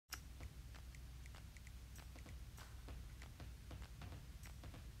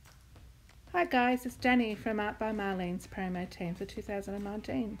Hi guys, it's Danny from Art by Marlene's promo team for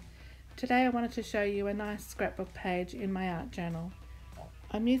 2019. Today I wanted to show you a nice scrapbook page in my art journal.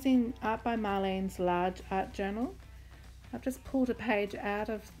 I'm using Art by Marlene's large art journal. I've just pulled a page out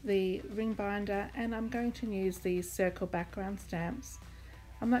of the ring binder and I'm going to use these circle background stamps.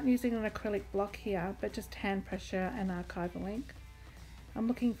 I'm not using an acrylic block here, but just hand pressure and archival ink. I'm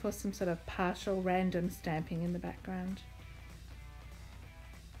looking for some sort of partial random stamping in the background.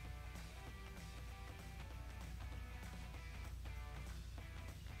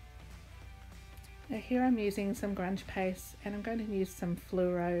 Now here I'm using some grunge paste and I'm going to use some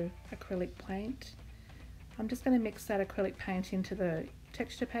fluoro acrylic paint. I'm just going to mix that acrylic paint into the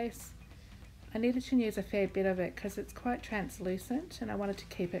texture paste. I needed to use a fair bit of it because it's quite translucent and I wanted to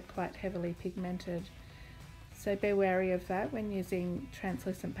keep it quite heavily pigmented. So be wary of that when using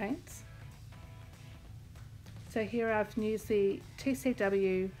translucent paints. So here I've used the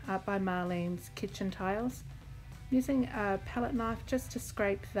TCW Art by Marlene's kitchen tiles. I'm using a palette knife just to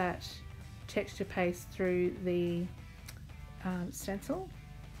scrape that texture paste through the stencil,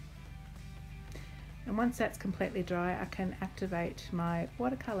 and once that's completely dry I can activate my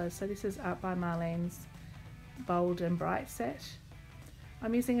watercolours. So this is Art by Marlene's Bold and Bright set.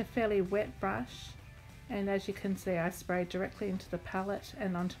 I'm using a fairly wet brush, and as you can see I sprayed directly into the palette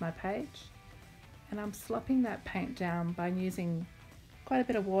and onto my page, and I'm slopping that paint down by using quite a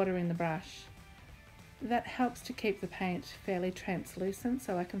bit of water in the brush. That helps to keep the paint fairly translucent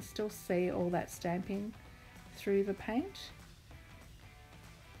so I can still see all that stamping through the paint.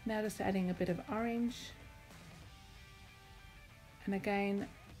 Now just adding a bit of orange, and again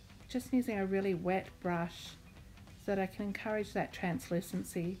just using a really wet brush so that I can encourage that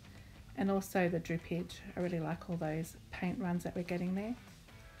translucency and also the drippage. I really like all those paint runs that we're getting there.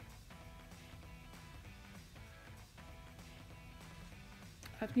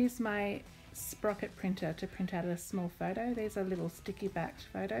 I've used my sprocket printer to print out a small photo. These are little sticky backed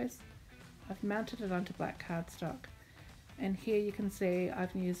photos. I've mounted it onto black cardstock, and here you can see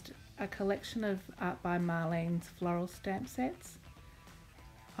I've used a collection of Art by Marlene's floral stamp sets.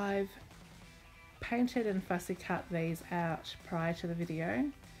 I've painted and fussy cut these out prior to the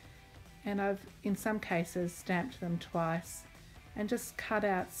video, and I've in some cases stamped them twice and just cut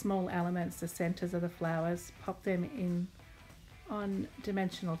out small elements, the centres of the flowers, pop them in on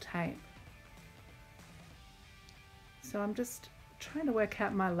dimensional tape. So I'm just trying to work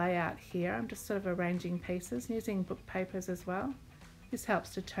out my layout here. I'm just sort of arranging pieces using book papers as well. This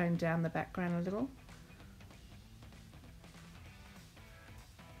helps to tone down the background a little.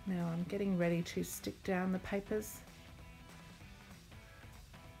 Now I'm getting ready to stick down the papers.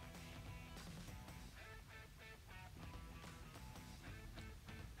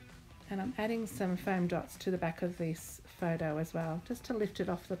 And I'm adding some foam dots to the back of this photo as well, just to lift it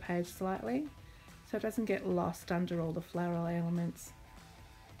off the page slightly, so it doesn't get lost under all the floral elements.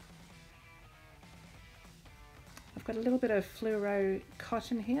 I've got a little bit of fluoro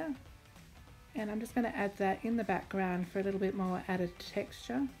cotton here, and I'm just going to add that in the background for a little bit more added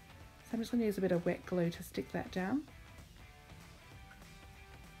texture. So I'm just going to use a bit of wet glue to stick that down.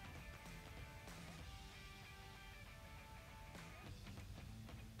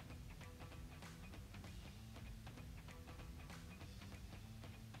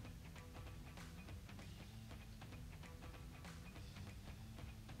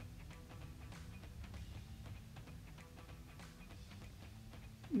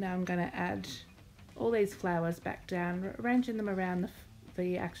 Now I'm going to add all these flowers back down, arranging them around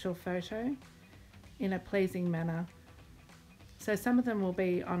the actual photo in a pleasing manner. So some of them will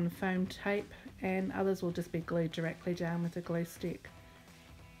be on foam tape and others will just be glued directly down with a glue stick.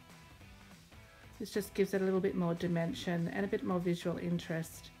 This just gives it a little bit more dimension and a bit more visual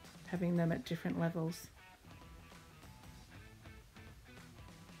interest, having them at different levels.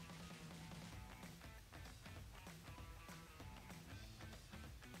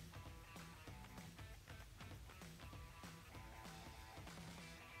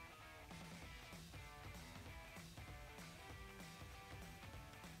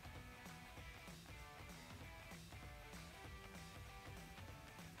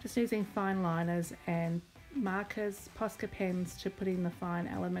 Just using fine liners and markers, Posca pens to put in the fine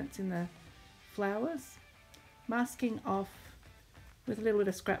elements in the flowers. Masking off with a little bit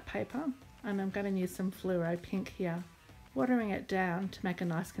of scrap paper, and I'm going to use some fluoro pink here, watering it down to make a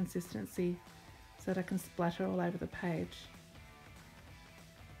nice consistency so that I can splatter all over the page.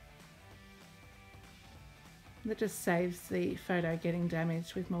 That just saves the photo getting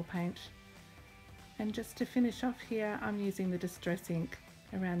damaged with more paint. And just to finish off here, I'm using the distress ink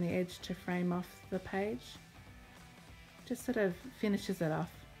around the edge to frame off the page. Just sort of finishes it off.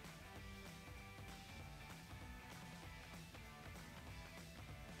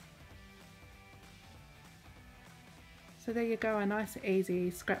 So there you go, a nice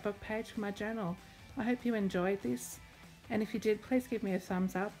easy scrapbook page for my journal. I hope you enjoyed this, and if you did, please give me a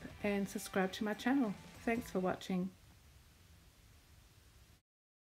thumbs up and subscribe to my channel. Thanks for watching.